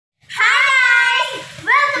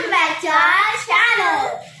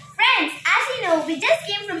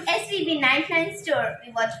SVB 99 store.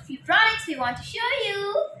 We bought a few products we want to show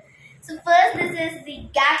you. So first, this is the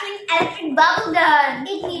Gatling electric bubble gun.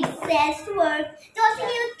 It needs cells to work. There's also a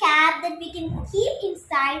little cap that we can keep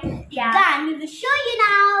inside the gun. We will show you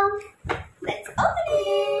now. Let's open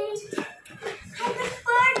it. I got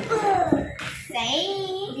purple.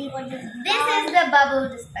 Same. This is the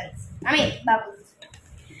bubble dispenser. Bubbles.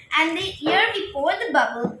 And here we pour the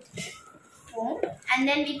bubble foam, and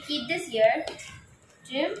then we keep this here.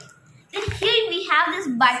 Then here we have this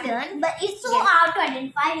button, but it's so hard to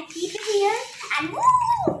identify. We keep it here and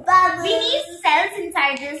woo, bubbles. We need cells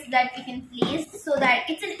inside this that we can place so that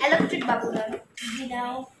it's an electric bubble gun. You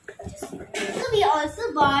know. So we also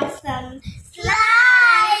bought some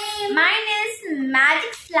slime. Mine is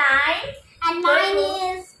magic slime, and mine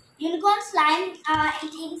is unicorn slime.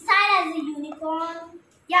 It's inside as a unicorn.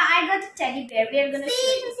 Yeah, I got a teddy bear. We are gonna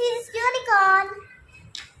see this unicorn.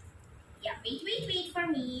 Yeah, wait for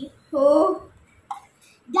me. Oh.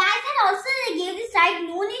 Guys, and also they gave this right.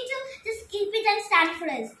 No need to just keep it and stand for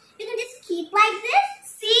us. You can just keep like this.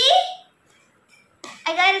 See?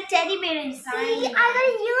 I got a teddy bear inside. See, I got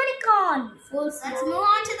a unicorn. Let's move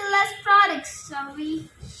on to the last products, shall we?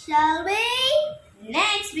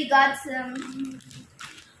 Next, we got some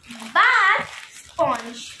bath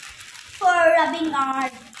sponge for rubbing our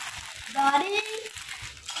body.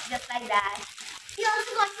 Just like that. We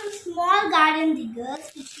also got some small garden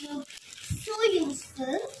diggers which look so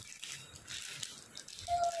useful.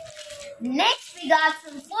 Next, we got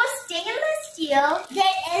some 4 stainless steel.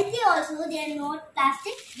 They're healthy also, they're not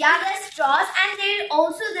plastic. Yeah, there's straws, and there's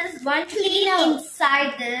also this one cleaner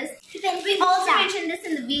inside this. We also mentioned this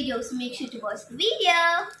in the video, so make sure to watch the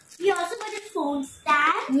video. We also got a phone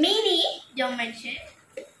stand. Mini, don't mention.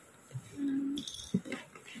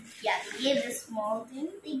 Yeah, they gave this small thing.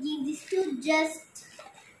 They gave this to just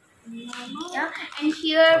normal. Yeah, and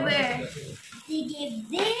here where they gave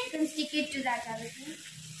this. You can stick it to that other thing.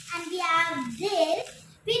 And we have this.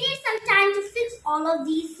 We need some time to fix all of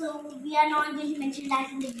these, so we are not going to mention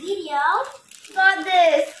that in the video. Got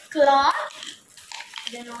this cloth.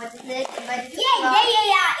 I don't know what is it, but it's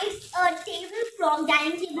yeah. It's a table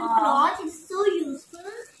dining table cloth. It's so useful.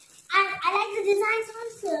 And I like the designs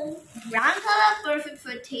also. Brown color, perfect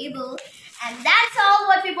for table. And that's all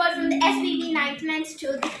what we bought from the SVB 99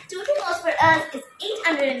 store. The total cost for us is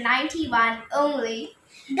 $891 only.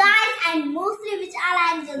 Guys, and mostly which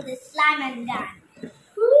I like is the slime and gun.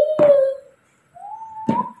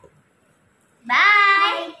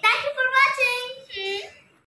 Bye. Thank you for watching.